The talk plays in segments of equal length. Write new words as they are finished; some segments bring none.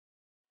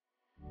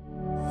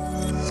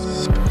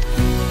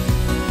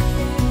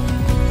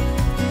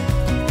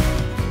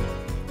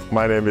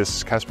My name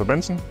is Kasper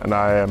Benson and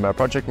I am a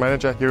project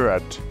manager here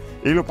at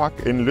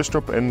Elopak in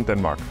Lystrup in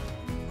Denmark.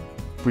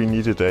 We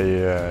needed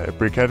a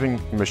briquetting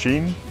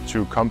machine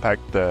to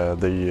compact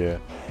the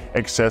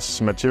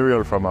excess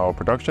material from our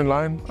production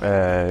line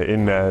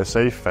in a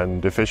safe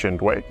and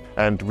efficient way.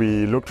 And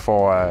we looked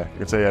for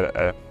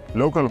a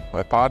local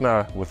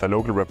partner with a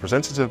local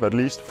representative at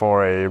least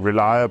for a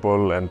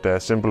reliable and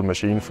simple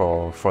machine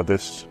for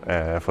this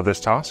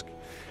task.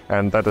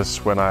 And that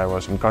is when I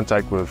was in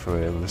contact with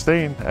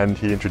Sten, and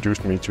he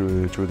introduced me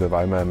to the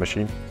WEIMA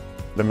machine.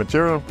 The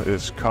material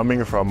is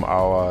coming from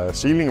our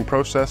sealing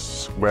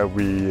process, where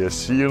we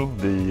seal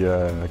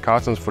the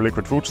cartons for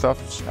liquid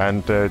foodstuffs.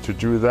 And to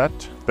do that,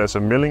 there's a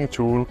milling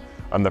tool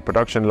on the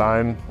production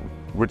line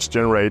which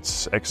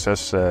generates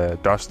excess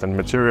dust and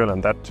material,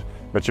 and that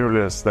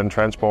material is then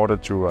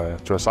transported to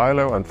a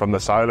silo, and from the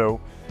silo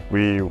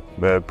we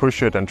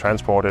push it and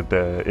transport it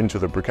into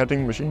the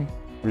briquetting machine.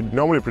 We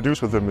normally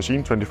produce with the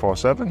machine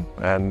 24/7,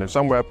 and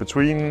somewhere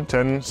between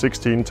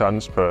 10-16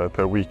 tons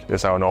per week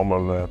is our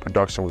normal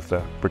production with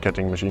the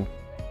briquetting machine.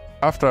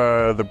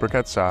 After the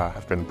briquettes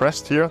have been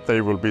pressed here, they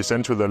will be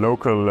sent to the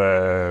local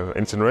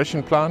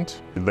incineration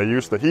plant. They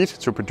use the heat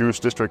to produce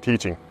district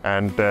heating,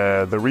 and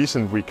the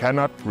reason we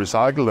cannot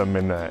recycle them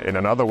in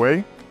another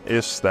way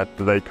is that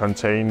they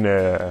contain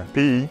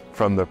PE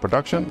from the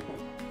production.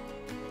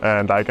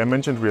 And like I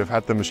mentioned, we have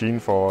had the machine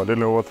for a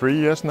little over 3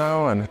 years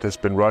now, and it has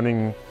been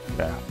running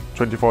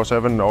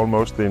 24/7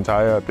 almost the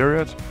entire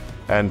period.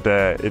 And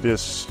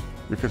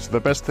because the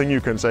best thing you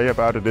can say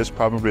about it is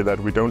probably that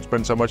we don't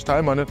spend so much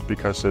time on it,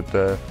 because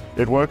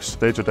it works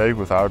day to day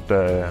without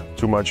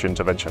too much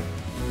intervention.